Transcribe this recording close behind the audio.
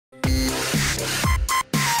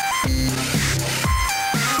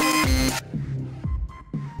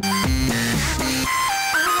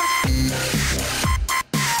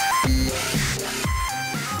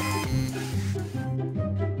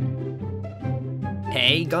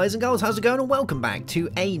Hey guys and girls, how's it going, and welcome back to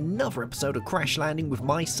another episode of Crash Landing with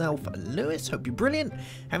myself, Lewis. Hope you're brilliant,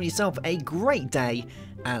 having yourself a great day.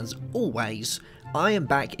 As always, I am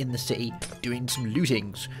back in the city doing some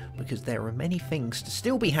lootings, because there are many things to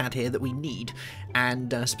still be had here that we need,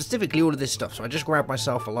 and specifically all of this stuff. So I just grabbed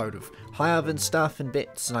myself a load of high oven stuff and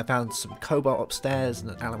bits, and I found some cobalt upstairs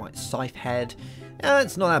and an alamite scythe head.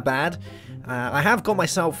 It's not that bad. I have got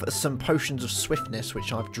myself some potions of swiftness,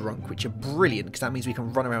 which I've drunk, which are brilliant, because that means we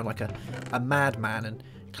can run around like a madman and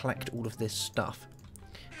collect all of this stuff.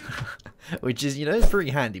 Which is, you know,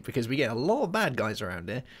 pretty handy, because we get a lot of bad guys around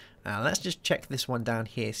here. Let's just check this one down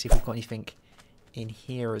here, see if we've got anything in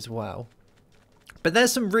here as well. But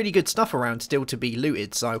there's some really good stuff around still to be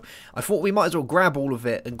looted, so I thought we might as well grab all of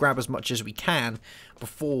it and grab as much as we can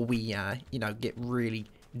before we, you know, get really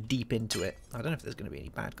deep into it. I don't know if there's going to be any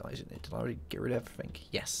bad guys in it. Did I already get rid of everything?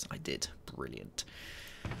 Yes, I did. Brilliant.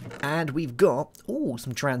 And we've got, oh,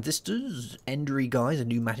 some transistors, endery guys, a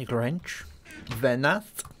pneumatic wrench,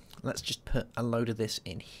 Venath. Let's just put a load of this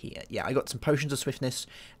in here. Yeah, I got some potions of swiftness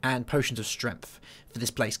and potions of strength for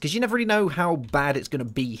this place, because you never really know how bad it's going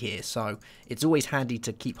to be here, so it's always handy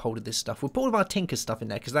to keep hold of this stuff. We'll put all of our tinker stuff in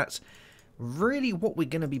there, because that's really what we're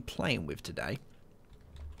going to be playing with today.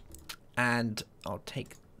 And I'll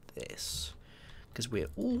take this, because we're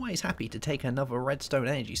always happy to take another redstone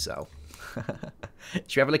energy cell.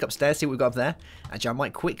 Should we have a look upstairs, see what we've got up there? Actually, I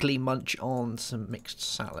might quickly munch on some mixed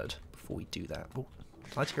salad before we do that. Oh,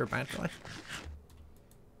 did I scare a bad guy?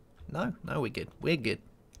 No, we're good. We're good.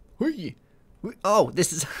 Oh,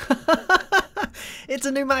 this is... It's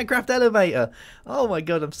a new Minecraft elevator. Oh my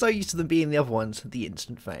god, I'm so used to them being the other ones. The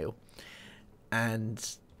instant fail. And...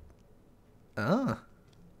 Wow.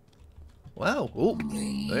 Oh.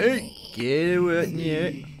 Hey, get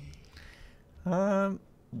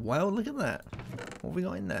well, look at that. What have we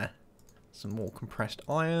got in there? Some more compressed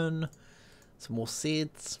iron, some more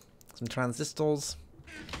seeds, some transistors.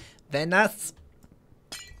 Then that's...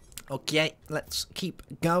 Okay, let's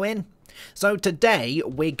keep going. So today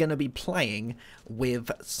we're going to be playing with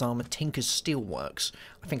some Tinker's Steelworks.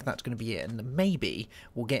 I think that's going to be it, and maybe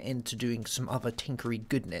we'll get into doing some other tinkery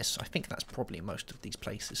goodness. I think that's probably most of these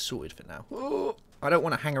places sorted for now. Oh, I don't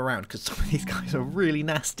want to hang around because some of these guys are really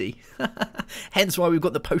nasty. Hence why we've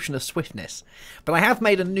got the potion of swiftness. But I have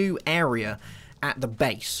made a new area at the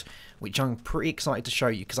base, which I'm pretty excited to show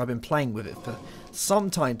you, because I've been playing with it for some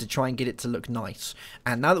time to try and get it to look nice.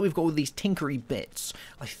 And now that we've got all these tinkery bits,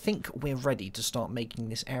 I think we're ready to start making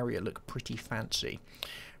this area look pretty fancy.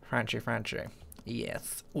 Fancy.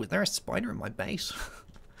 Yes. Oh, is there a spider in my base?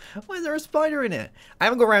 Why is there a spider in it? I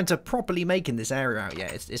haven't got around to properly making this area out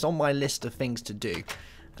yet. It's on my list of things to do.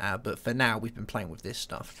 But for now, we've been playing with this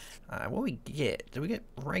stuff. What do we get? Do we get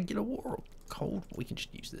regular water or cold? We can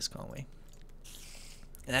just use this, can't we?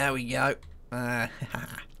 There we go. That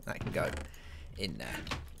can go in there.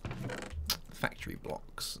 Factory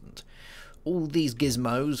blocks and all these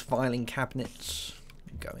gizmos, filing cabinets,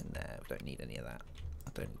 go in there. We don't need any of that.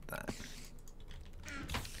 I don't need that.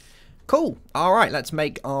 Cool. All right, let's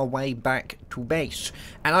make our way back to base,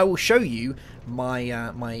 and I will show you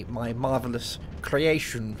my my marvelous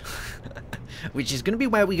creation, which is going to be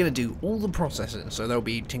where we're going to do all the processing. So there'll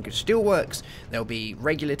be Tinker's Steelworks, there'll be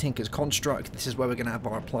regular Tinker's Construct. This is where we're going to have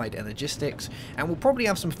our applied energistics, and we'll probably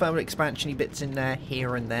have some thermal expansion-y bits in there,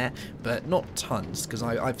 here and there, but not tons, because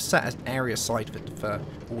I've set an area aside for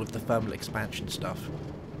all of the thermal expansion stuff.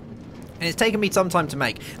 And it's taken me some time to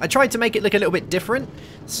make. I tried to make it look a little bit different,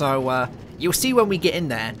 so you'll see when we get in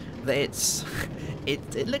there that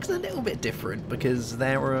it looks a little bit different, because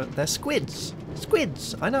they're squids.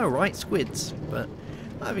 Squids, I know, right? Squids, but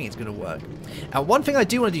I think it's going to work. One thing I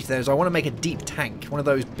do want to do today is I want to make a deep tank, one of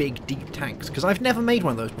those big deep tanks, because I've never made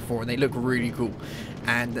one of those before, and they look really cool.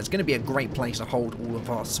 And that's going to be a great place to hold all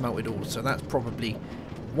of our smelted ore, so that's probably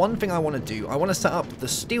one thing I want to do. I want to set up the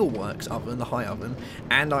Steelworks oven, the high oven,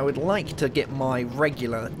 and I would like to get my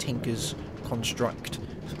regular Tinker's Construct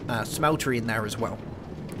smeltery in there as well.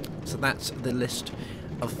 So that's the list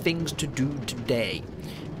of things to do today.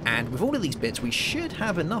 And with all of these bits, we should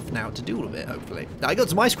have enough now to do all of it, hopefully. I got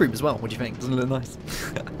some ice cream as well. What do you think? Doesn't it look nice?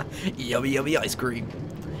 Yummy, yummy ice cream.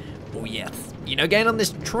 Oh, yes. You know, getting on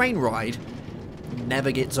this train ride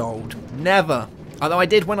never gets old. Never. Although I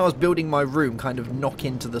did, when I was building my room, kind of knock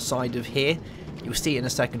into the side of here. You'll see it in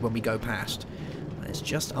a second when we go past. It's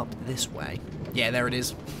just up this way. Yeah, there it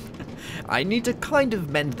is. I need to kind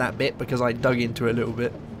of mend that bit because I dug into it a little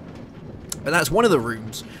bit. But that's one of the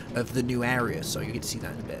rooms of the new area, so you get to see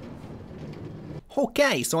that in a bit.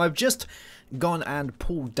 Okay, so I've just gone and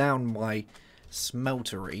pulled down my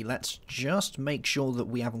smeltery. Let's just make sure that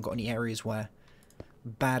we haven't got any areas where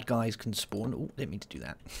bad guys can spawn. Oh, didn't mean to do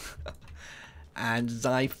that. And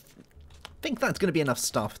I think that's going to be enough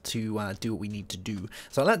stuff to do what we need to do.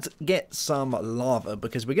 So let's get some lava,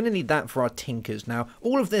 because we're going to need that for our tinkers. Now,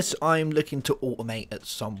 all of this I'm looking to automate at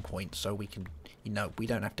some point, so we can, you know, we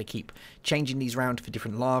don't have to keep changing these around for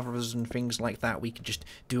different lavas and things like that. We can just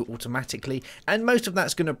do it automatically, and most of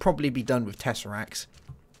that's going to probably be done with tesseracts.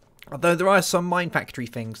 Although there are some mine factory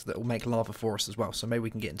things that will make lava for us as well, so maybe we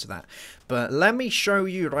can get into that. But let me show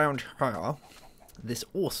you around here this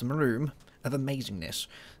awesome room of amazingness.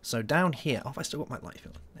 So down here, oh, have I still got my light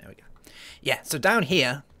on? There we go. Yeah, so down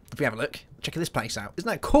here, if we have a look, check this place out. Isn't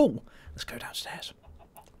that cool? Let's go downstairs.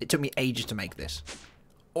 It took me ages to make this.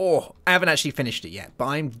 Oh, I haven't actually finished it yet, but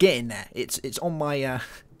I'm getting there. It's on my,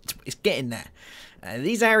 it's getting there.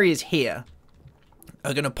 These areas here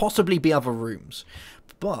are going to possibly be other rooms,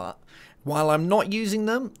 but while I'm not using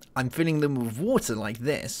them, I'm filling them with water like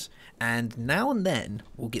this, and now and then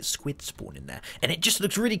we'll get squid spawn in there, and it just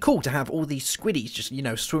looks really cool to have all these squiddies just, you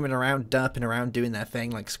know, swimming around, derping around, doing their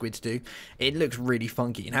thing like squids do. It looks really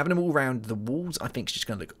funky, and having them all around the walls I think is just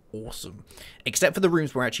going to look awesome, except for the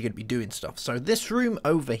rooms we're actually going to be doing stuff. So this room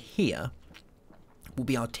over here will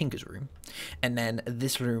be our tinker's room, and then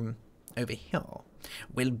this room over here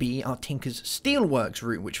will be our Tinker's Steelworks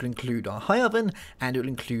room, which will include our high oven, and it will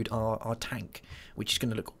include our tank, which is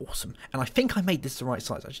going to look awesome. And I think I made this the right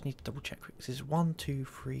size. I just need to double check. This is 1, 2,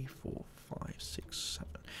 3, 4, 5, 6, 7.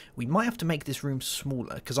 We might have to make this room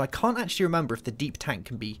smaller, because I can't actually remember if the deep tank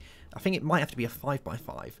can be. I think it might have to be a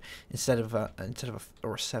 5x5 instead of a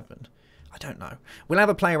 7. I don't know. We'll have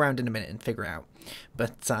a play around in a minute and figure it out.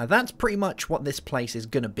 But that's pretty much what this place is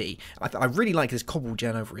going to be. I really like this cobble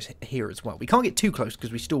gen over here as well. We can't get too close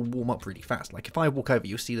because we still warm up really fast. Like if I walk over,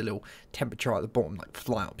 you'll see the little temperature at the bottom like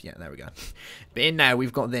fly up. Yeah, there we go. But in now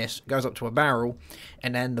we've got this. It goes up to a barrel.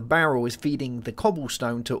 And then the barrel is feeding the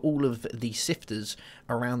cobblestone to all of the sifters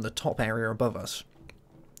around the top area above us.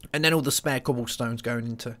 And then all the spare cobblestones going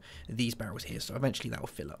into these barrels here. So eventually that will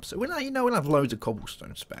fill up. So we'll have loads of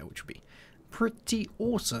cobblestone spare, which will be pretty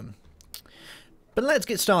awesome. But let's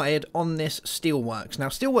get started on this Steelworks. Now,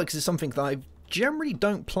 Steelworks is something that I generally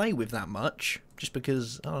don't play with that much, just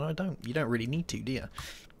because you don't really need to, do you?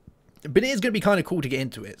 But it is going to be kind of cool to get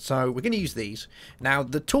into it, so we're going to use these. Now,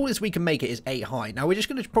 the tallest we can make it is 8 high. Now, we're just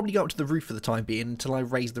going to probably go up to the roof for the time being until I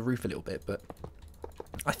raise the roof a little bit, but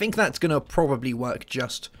I think that's going to probably work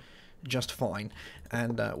just fine.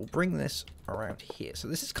 And we'll bring this around here. So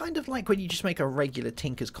this is kind of like when you just make a regular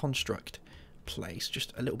Tinker's Construct place,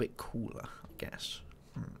 just a little bit cooler, I guess.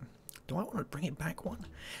 Do I want to bring it back one?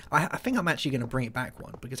 I think I'm actually going to bring it back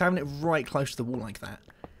one, because having it right close to the wall like that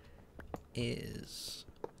is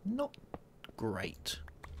not great.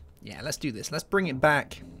 Yeah, let's do this. Let's bring it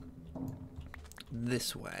back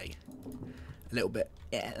this way a little bit.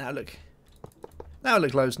 Yeah, that'll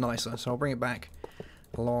look loads nicer. So I'll bring it back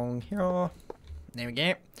along here. There we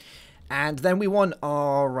go. And then we want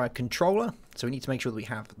our controller. So we need to make sure that we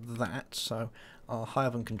have that. So our high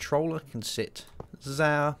oven controller can sit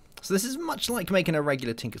there. So this is much like making a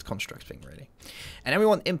regular Tinker's Construct thing, really. And then we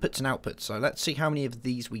want inputs and outputs. So let's see how many of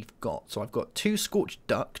these we've got. So I've got 2 scorched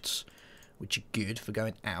ducts, which are good for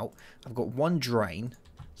going out. I've got 1 drain.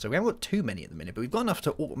 So we haven't got too many at the minute, but we've got enough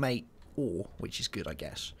to automate ore, which is good, I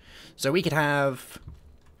guess. So we could have,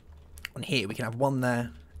 on here, we can have 1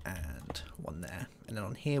 there and 1 there. And then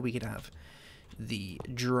on here, we could have the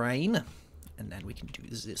drain. And then we can do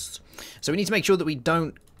this. So we need to make sure that we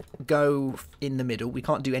don't go in the middle. We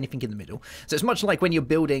can't do anything in the middle. So it's much like when you're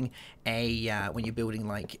building a,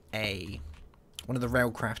 one of the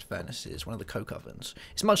railcraft furnaces, one of the coke ovens.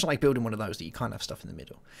 It's much like building one of those that you can't have stuff in the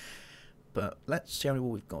middle. But let's see how many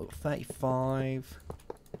we've got. 35.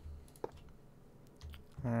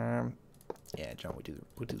 Yeah, John,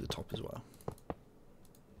 we'll do the top as well.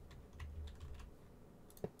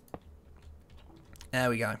 There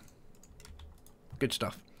we go. Good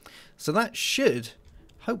stuff. So that should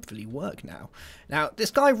hopefully work now. Now,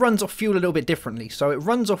 this guy runs off fuel a little bit differently. So it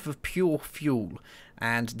runs off of pure fuel.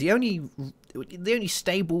 And the only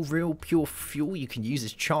stable, real, pure fuel you can use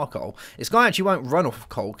is charcoal. This guy actually won't run off of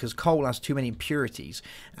coal because coal has too many impurities.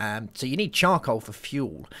 So you need charcoal for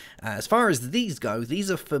fuel. As far as these go, these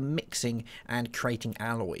are for mixing and creating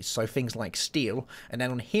alloys. So things like steel. And then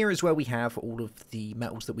on here is where we have all of the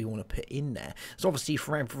metals that we want to put in there. So obviously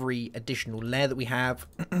for every additional layer that we have,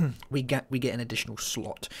 we get an additional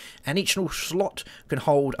slot. And each slot can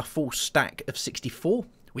hold a full stack of 64.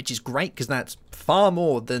 which is great because that's far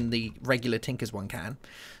more than the regular Tinker's one can.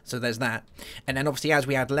 So there's that. And then obviously as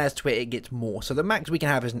we add layers to it, it gets more. So the max we can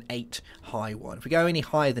have is an 8 high one. If we go any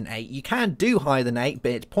higher than 8, you can do higher than 8,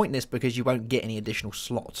 but it's pointless because you won't get any additional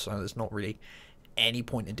slots. So there's not really any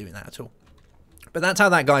point in doing that at all. But that's how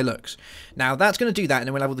that guy looks. Now that's going to do that, and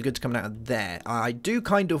then we'll have all the goods coming out of there. I do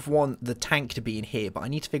kind of want the tank to be in here, but I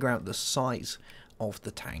need to figure out the size of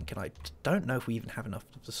the tank, and I don't know if we even have enough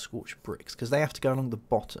of the scorched bricks because they have to go along the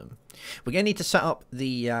bottom. We're going to need to set up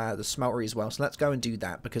the smeltery as well, so let's go and do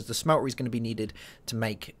that because the smeltery is going to be needed to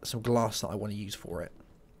make some glass that I want to use for it.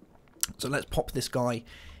 So let's pop this guy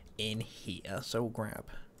in here. So we'll grab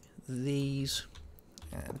these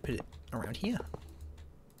and put it around here.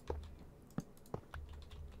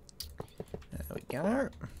 There we go.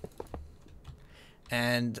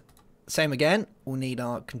 And same again, we'll need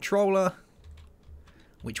our controller,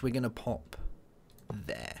 which we're going to pop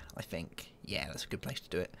there, I think. Yeah, that's a good place to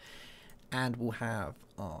do it. And we'll have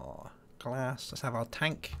our glass. Let's have our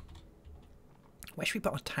tank. Where should we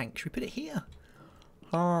put our tank? Should we put it here?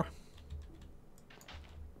 Yeah,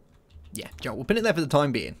 we'll put it there for the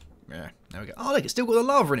time being. Yeah, there we go. Oh, look, it's still got the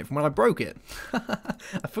lava in it from when I broke it.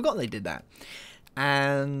 I forgot they did that.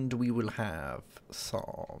 And we will have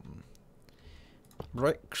some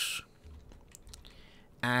bricks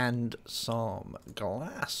and some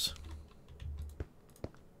glass.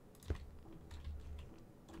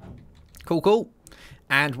 Cool, cool.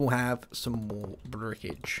 And we'll have some more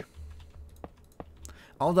brickage.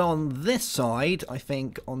 Although on this side, I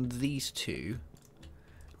think on these two,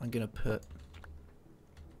 I'm going to put...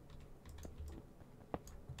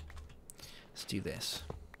 Let's do this.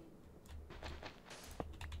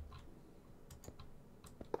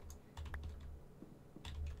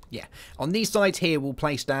 Yeah, on these sides here, we'll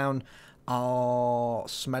place down our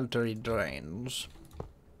smeltery drains.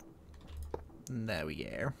 There we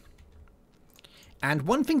go. And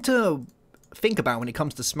one thing to think about when it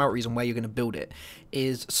comes to smelteries and where you're going to build it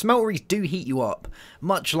is smelteries do heat you up,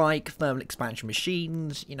 much like thermal expansion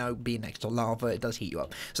machines. You know, being next to lava, it does heat you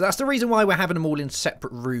up. So that's the reason why we're having them all in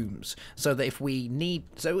separate rooms, so that if we need,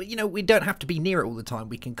 so you know, we don't have to be near it all the time.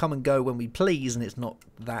 We can come and go when we please, and it's not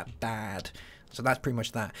that bad. So that's pretty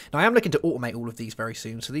much that. Now I am looking to automate all of these very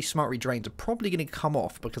soon, so these smeltery drains are probably going to come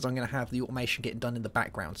off because I'm going to have the automation getting done in the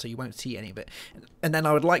background, so you won't see any of it. And then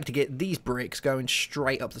I would like to get these bricks going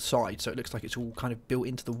straight up the side, so it looks like it's all kind of built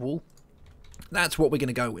into the wall. That's what we're going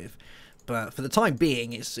to go with. But for the time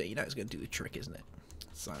being, it's, you know, it's going to do the trick, isn't it?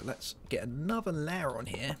 So let's get another layer on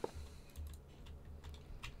here.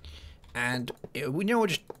 And we know we'll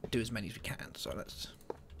just do as many as we can, so let's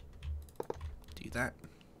do that.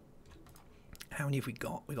 How many have we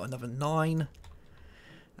got? We got another 9.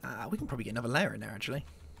 We can probably get another layer in there, actually.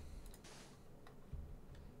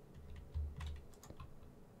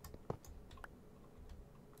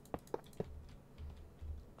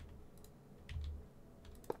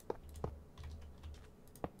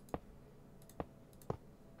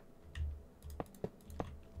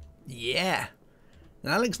 Yeah,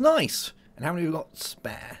 that looks nice. And how many have we got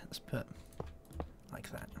spare? Let's put like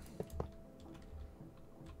that.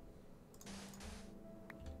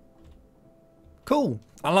 Cool.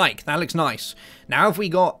 I like. That looks nice. Now, have we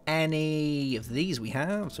got any of these? We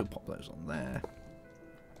have. So pop those on there.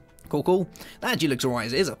 Cool, cool. That actually looks alright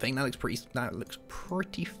as it is, I think. That looks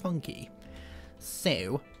pretty funky.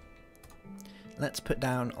 So, let's put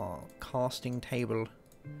down our casting table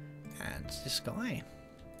and this guy.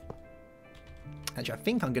 Actually, I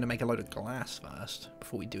think I'm going to make a load of glass first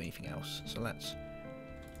before we do anything else. So let's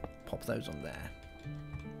pop those on there.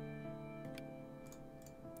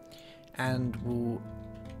 And we'll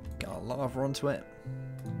get our lava onto it.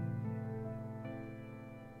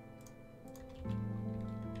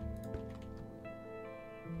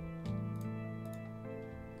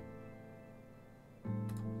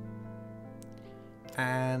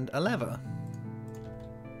 And a lever.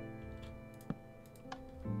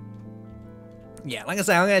 Yeah, like I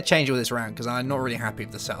say, I'm going to change all this around because I'm not really happy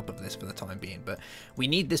with the setup of this for the time being, but we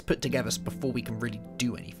need this put together before we can really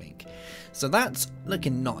do anything. So that's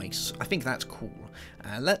looking nice. I think that's cool.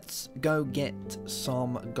 Let's go get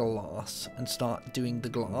some glass and start doing the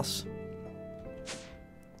glass.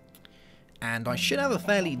 And I should have a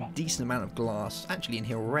fairly decent amount of glass actually in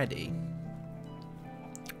here already,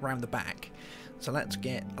 around the back. So let's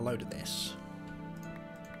get a load of this.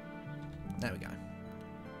 There we go.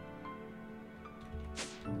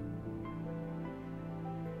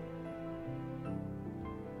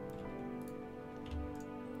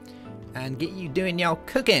 And get you doing your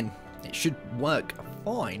cooking. It should work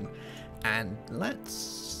fine. And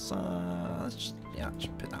let's just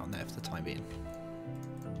put that on there for the time being.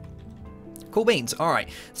 Cool beans. Alright,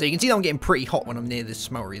 so you can see that I'm getting pretty hot when I'm near this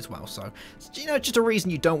smeltery as well. So, you know, just a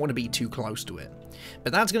reason you don't want to be too close to it.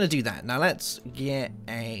 But that's going to do that. Now let's get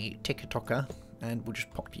a ticker-tocker, and we'll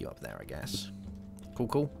just pop you up there, I guess. Cool,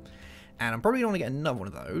 cool. And I'm probably going to get another one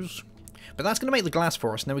of those. But that's going to make the glass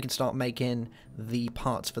for us, and then we can start making the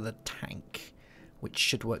parts for the tank, which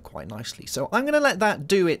should work quite nicely. So I'm going to let that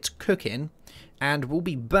do its cooking, and we'll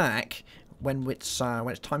be back when it's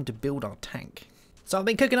time to build our tank. So I've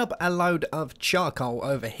been cooking up a load of charcoal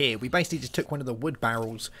over here. We basically just took one of the wood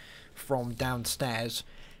barrels from downstairs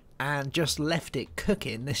and just left it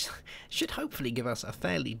cooking. This should hopefully give us a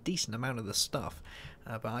fairly decent amount of the stuff.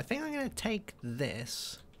 But I think I'm going to take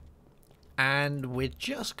this, and we're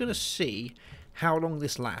just going to see how long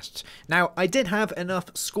this lasts. Now, I did have enough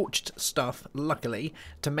scorched stuff, luckily,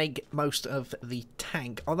 to make most of the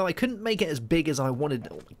tank. Although I couldn't make it as big as I wanted.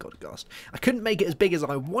 Oh my god, gosh. I couldn't make it as big as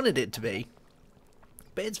I wanted it to be.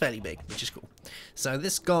 But it's fairly big, which is cool. So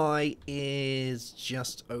this guy is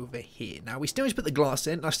just over here. Now, we still need to put the glass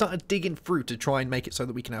in. I started digging through to try and make it so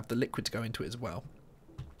that we can have the liquid to go into it as well.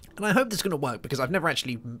 And I hope this is going to work, because I've never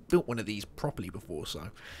actually built one of these properly before, so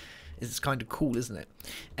it's kind of cool, isn't it?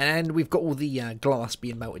 And we've got all the glass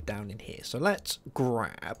being melted down in here. So let's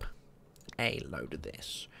grab a load of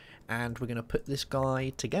this. And we're going to put this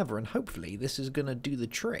guy together, and hopefully this is going to do the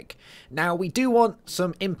trick. Now, we do want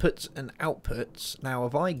some inputs and outputs. Now,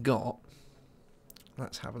 have I got...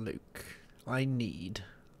 Let's have a look. I need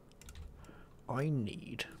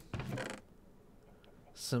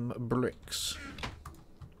some bricks.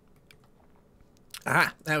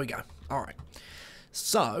 Ah, there we go. Alright.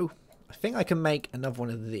 So, I think I can make another one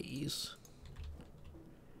of these.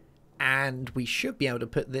 And we should be able to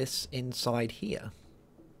put this inside here.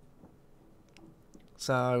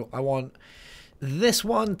 So, I want this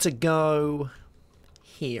one to go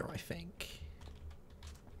here, I think.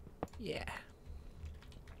 Yeah.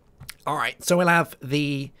 Alright, so we'll have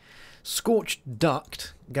the scorched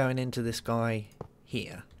duct going into this guy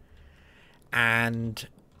here. And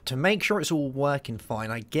to make sure it's all working fine,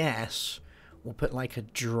 I guess we'll put like a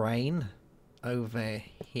drain over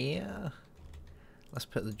here. Let's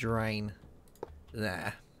put the drain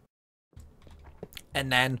there.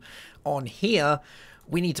 And then on here,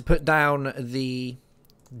 we need to put down the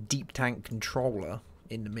deep tank controller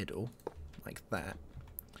in the middle, like that.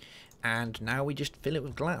 And now we just fill it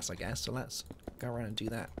with glass, I guess. So let's go around and do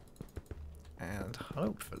that. And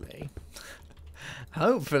hopefully,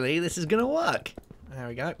 hopefully this is going to work. There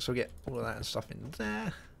we go. So we get all of that stuff in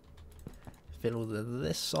there. Fill all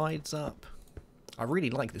this sides up. I really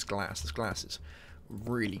like this glass. This glass is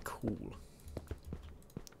really cool.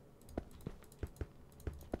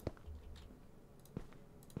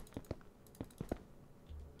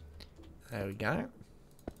 There we go.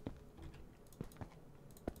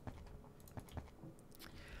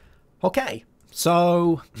 Okay,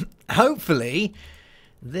 so hopefully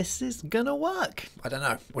this is gonna work. I don't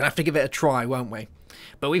know. We'll have to give it a try, won't we?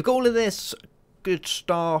 But we've got all of this good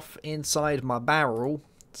stuff inside my barrel.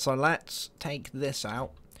 So let's take this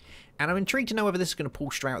out. And I'm intrigued to know whether this is going to pull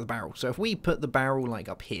straight out of the barrel. So if we put the barrel like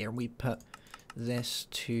up here and we put this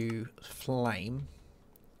to flame.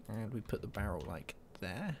 And we put the barrel like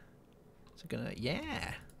there. Is it gonna...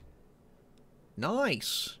 Yeah.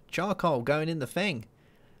 Nice. Charcoal going in the thing.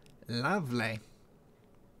 Lovely.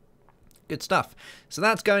 Good stuff. So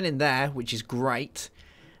that's going in there, which is great.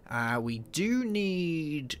 We do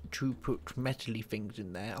need to put metally things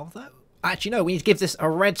in there. Although, actually no, we need to give this a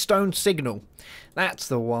redstone signal. That's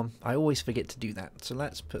the one. I always forget to do that. So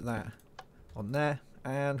let's put that on there.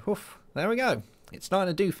 And whoof, there we go. It's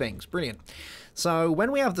starting to do things. Brilliant. So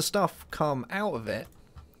when we have the stuff come out of it,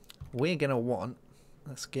 we're going to want...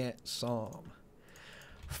 Let's get some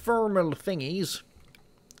thermal thingies.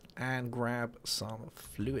 And grab some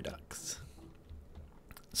fluiducts.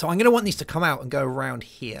 So I'm going to want these to come out and go around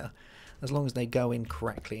here. As long as they go in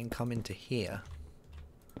correctly and come into here.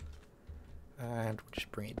 And we'll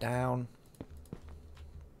just bring it down.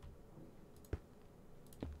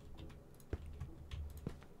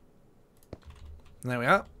 There we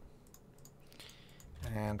are.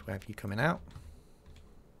 And where have you coming out?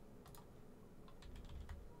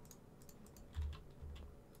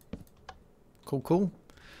 Cool, cool.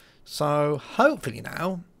 So hopefully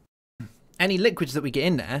now, any liquids that we get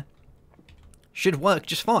in there should work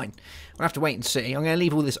just fine. We'll have to wait and see. I'm going to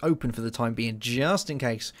leave all this open for the time being, just in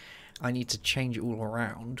case I need to change it all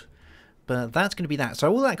around. But that's going to be that. So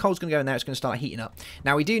all that coal's going to go in there. It's going to start heating up.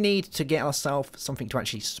 Now we do need to get ourselves something to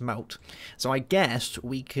actually smelt. So I guess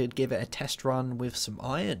we could give it a test run with some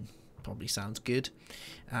iron. Probably sounds good.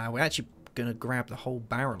 We're actually going to grab the whole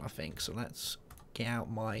barrel, I think. So let's get out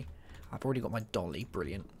my... I've already got my dolly.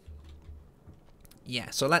 Brilliant.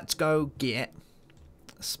 Yeah, so let's go get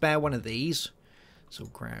a spare one of these. So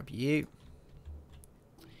we'll grab you.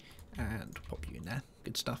 And pop you in there.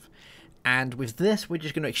 Good stuff. And with this, we're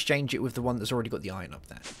just going to exchange it with the one that's already got the iron up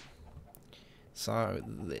there. So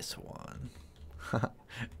this one.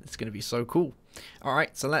 It's going to be so cool.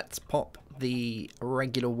 Alright, so let's pop the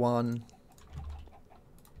regular one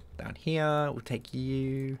down here. We'll take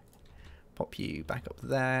you. Pop you back up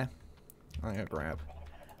there. I'm going to grab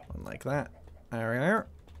one like that. There we are.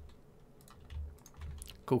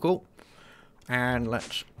 Cool, cool. And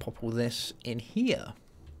let's pop all this in here.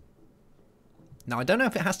 Now, I don't know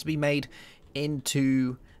if it has to be made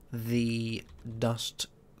into the dust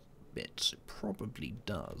bits. It probably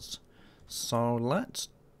does. So let's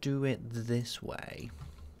do it this way.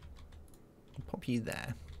 Pop you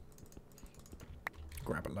there.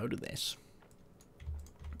 Grab a load of this.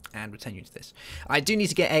 And return you to this. I do need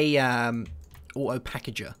to get a auto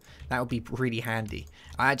packager. That would be really handy.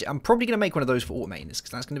 I'm probably going to make one of those for automators, because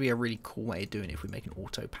that's going to be a really cool way of doing it if we make an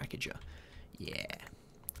auto packager. Yeah.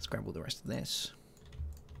 Let's grab all the rest of this.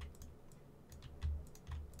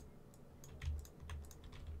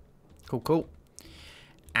 Cool, cool.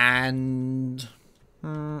 And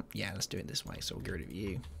yeah, let's do it this way. So we'll get rid of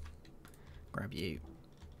you. Grab you.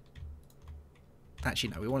 Actually,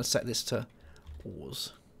 no, we want to set this to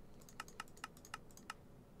ores.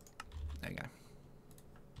 There we go.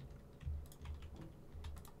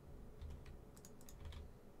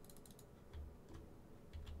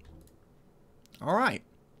 All right.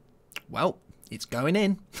 Well, it's going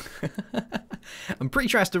in. I'm pretty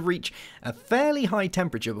sure it has to reach a fairly high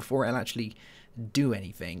temperature before it'll actually do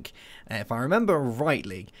anything. If I remember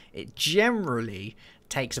rightly, it generally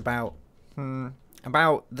takes about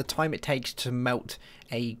the time it takes to melt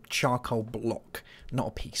a charcoal block, not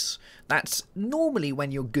a piece. That's normally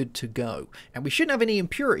when you're good to go. And we shouldn't have any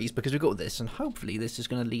impurities because we've got this, and hopefully this is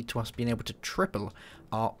going to lead to us being able to triple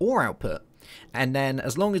our ore output. And then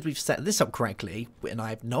as long as we've set this up correctly, and I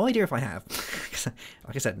have no idea if I have,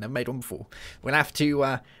 like I said, never made one before, we'll have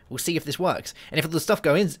to, we'll see if this works. And if all the stuff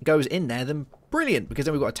goes in there, then brilliant, because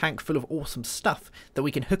then we've got a tank full of awesome stuff that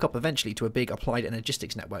we can hook up eventually to a big applied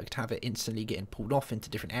energistics network to have it instantly getting pulled off into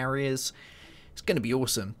different areas. It's going to be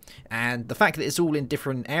awesome. And the fact that it's all in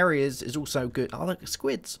different areas is also good. Oh, look,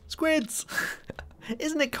 squids. Squids!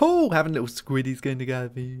 Isn't it cool having little squiddies going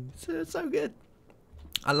together? It's so good.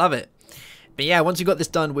 I love it. But yeah, once you've got this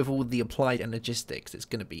done with all the applied energistics, it's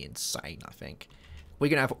going to be insane, I think. We're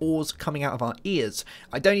going to have ores coming out of our ears.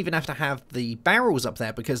 I don't even have to have the barrels up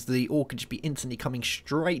there because the ore can just be instantly coming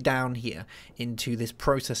straight down here into this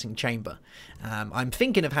processing chamber. I'm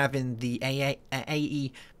thinking of having the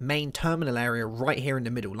AE main terminal area right here in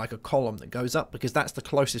the middle, like a column that goes up, because that's the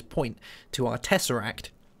closest point to our Tesseract.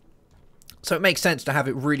 So it makes sense to have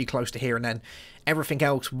it really close to here, and then everything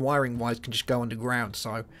else wiring-wise can just go underground,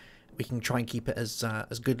 so we can try and keep it as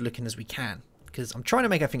good looking as we can. Because I'm trying to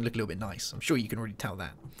make everything look a little bit nice. I'm sure you can already tell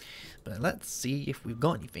that. But let's see if we've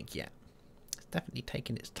got anything yet. It's definitely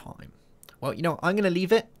taking its time. Well, you know, I'm going to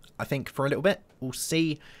leave it, I think, for a little bit. We'll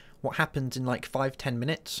see what happens in like 5-10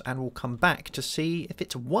 minutes, and we'll come back to see if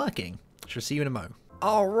it's working. Shall see you in a mo.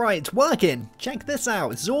 Alright, it's working! Check this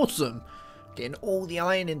out, it's awesome! Getting all the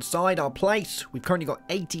iron inside our place. We've currently got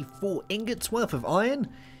 84 ingots worth of iron.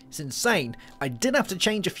 It's insane. I did have to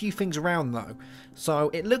change a few things around though. So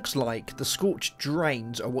it looks like the scorched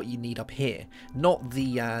drains are what you need up here, not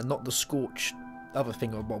the scorched other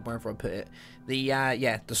thing, or wherever I put it.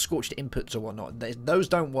 Yeah, the scorched inputs or whatnot. Those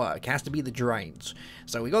don't work. It has to be the drains.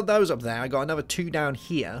 So we got those up there. I got another 2 down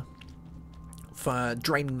here for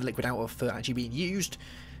draining the liquid out of for actually being used.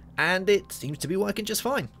 And it seems to be working just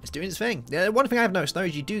fine. It's doing its thing. One thing I have noticed though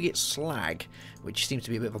is you do get slag, which seems to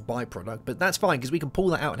be a bit of a byproduct, but that's fine because we can pull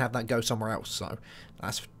that out and have that go somewhere else, so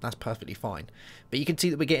that's perfectly fine. But you can see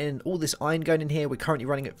that we're getting all this iron going in here. We're currently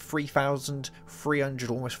running at 3,300,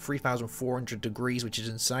 almost 3,400 degrees, which is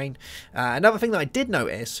insane. Another thing that I did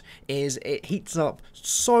notice is it heats up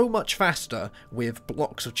so much faster with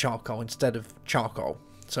blocks of charcoal instead of charcoal.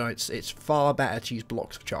 So it's far better to use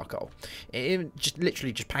blocks of charcoal. Just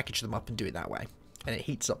literally just package them up and do it that way, and it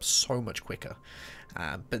heats up so much quicker.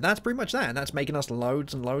 But that's pretty much that, and that's making us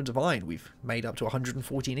loads and loads of iron. We've made up to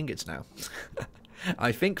 114 ingots now.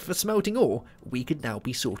 I think for smelting ore, we could now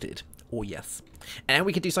be sorted. Oh yes. And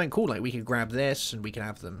we could do something cool, like we could grab this and we can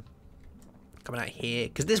have them coming out here,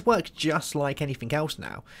 because this works just like anything else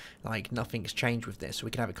now. Like nothing's changed with this, so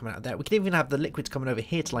we can have it coming out there. We can even have the liquids coming over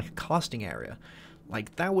here to like a casting area.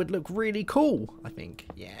 Like, that would look really cool, I think.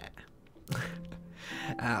 Yeah.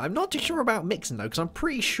 I'm not too sure about mixing, though, because I'm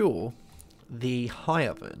pretty sure the high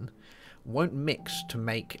oven won't mix to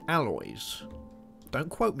make alloys. Don't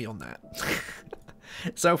quote me on that.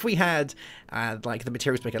 So if we had like the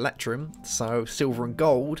materials to make electrum, so silver and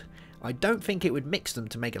gold, I don't think it would mix them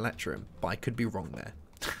to make electrum, but I could be wrong there.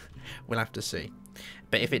 We'll have to see.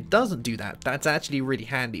 But if it doesn't do that, that's actually really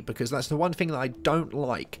handy, because that's the one thing that I don't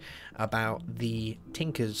like about the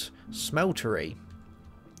Tinker's smeltery,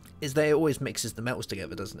 is that it always mixes the metals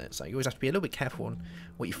together, doesn't it? So you always have to be a little bit careful on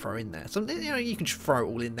what you throw in there. So, you know, you can just throw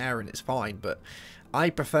it all in there and it's fine, but I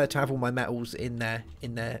prefer to have all my metals in their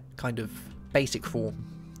kind of basic form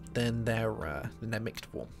than their mixed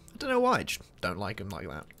form. I don't know why, I just don't like them like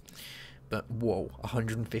that. But whoa,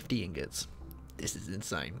 150 ingots. This is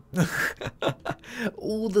insane.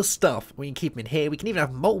 All the stuff, we can keep them in here. We can even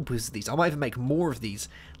have multiples of these. I might even make more of these,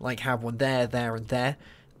 like have one there, there, and there.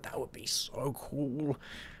 That would be so cool.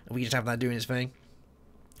 And we just have that doing its thing.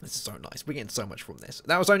 This is so nice. We're getting so much from this.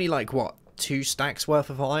 That was only like, what, 2 stacks worth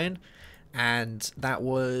of iron? And that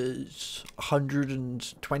was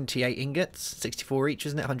 128 ingots, 64 each,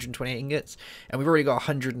 isn't it? 128 ingots. And we've already got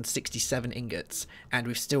 167 ingots. And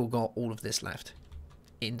we've still got all of this left.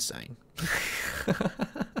 Insane.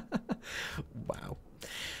 Wow.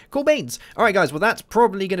 Cool beans. Alright guys, well that's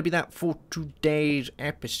probably going to be that for today's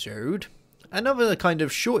episode. Another kind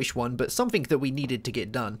of shortish one, but something that we needed to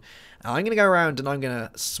get done. I'm going to go around and I'm going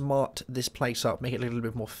to smart this place up, make it a little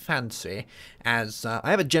bit more fancy, as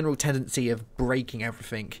I have a general tendency of breaking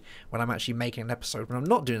everything when I'm actually making an episode. When I'm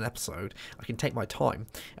not doing an episode, I can take my time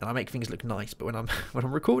and I make things look nice, but when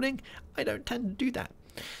I'm recording, I don't tend to do that.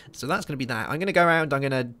 So that's going to be that. I'm going to go around, I'm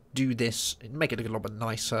going to do this, make it look a lot bit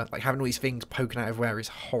nicer. Like having all these things poking out everywhere is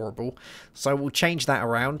horrible. So we'll change that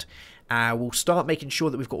around. We'll start making sure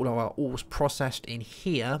that we've got all of our ores processed in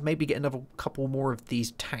here. Maybe get another couple more of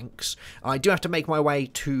these tanks. I do have to make my way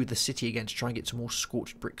to the city again to try and get some more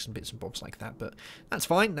scorched bricks and bits and bobs like that. But that's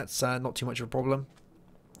fine. That's not too much of a problem.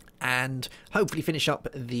 And hopefully finish up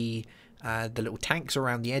the little tanks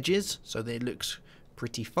around the edges so that it looks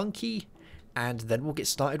pretty funky. And then we'll get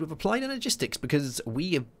started with applied logistics, because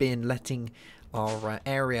we have been letting our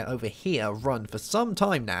area over here run for some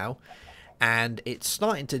time now. And it's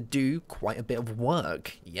starting to do quite a bit of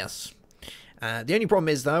work, yes. The only problem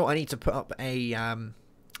is, though, I need to put up a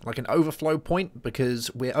like an overflow point,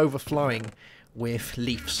 because we're overflowing with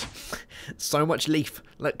leaves. So much leaf.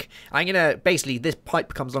 Look, I'm going to, basically, this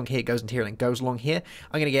pipe comes along here, goes into here, and goes along here.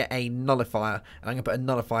 I'm going to get a nullifier, and I'm going to put a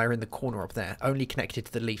nullifier in the corner up there, only connected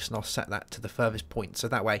to the leaves, and I'll set that to the furthest point. So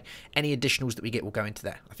that way, any additionals that we get will go into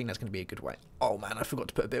there. I think that's going to be a good way. Oh, man, I forgot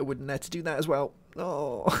to put a bit of wood in there to do that as well.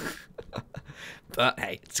 Oh. But,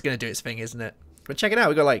 hey, it's going to do its thing, isn't it? But check it out.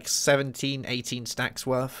 We've got like 17, 18 stacks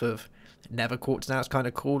worth of nether quartz now. It's kind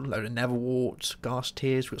of cool. A load of nether warts, gas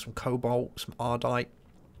tears. We've got some cobalt, some ardite.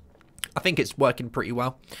 I think it's working pretty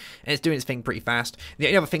well, and it's doing its thing pretty fast. The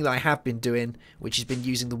only other thing that I have been doing, which has been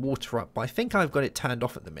using the water up, but I think I've got it turned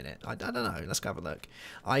off at the minute. I don't know. Let's go have a look.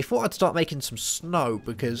 I thought I'd start making some snow,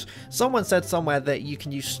 because someone said somewhere that you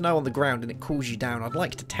can use snow on the ground and it cools you down. I'd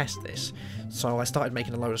like to test this, so I started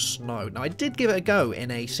making a load of snow. Now, I did give it a go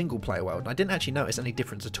in a single-player world, and I didn't actually notice any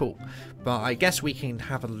difference at all, but I guess we can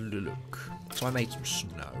have a look. So I made some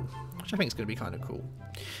snow, which I think is going to be kind of cool.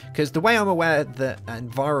 Because the way I'm aware that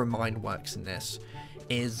EnviroMine works in this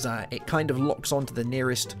is it kind of locks onto the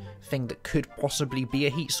nearest thing that could possibly be a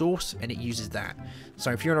heat source, and it uses that.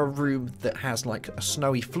 So if you're in a room that has like a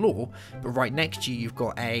snowy floor, but right next to you you've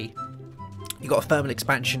got a thermal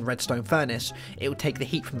expansion redstone furnace, it will take the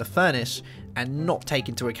heat from the furnace and not take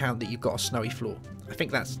into account that you've got a snowy floor. I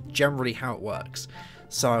think that's generally how it works.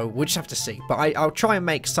 So we'll just have to see. But I'll try and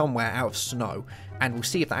make somewhere out of snow, and we'll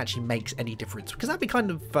see if that actually makes any difference. Because that'd be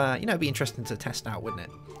kind of, you know, it'd be interesting to test out, wouldn't it?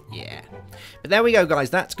 Yeah. But there we go, guys.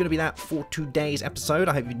 That's going to be that for today's episode.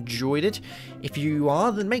 I hope you enjoyed it. If you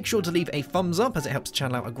are, then make sure to leave a thumbs up, as it helps the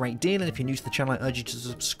channel out a great deal. And if you're new to the channel, I urge you to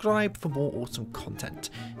subscribe for more awesome content.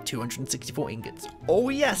 264 ingots. Oh,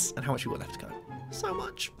 yes. And how much we got left to go? So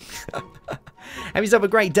much. Have yourself a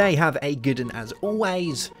great day. Have a good one as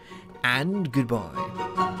always. And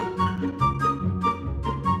goodbye.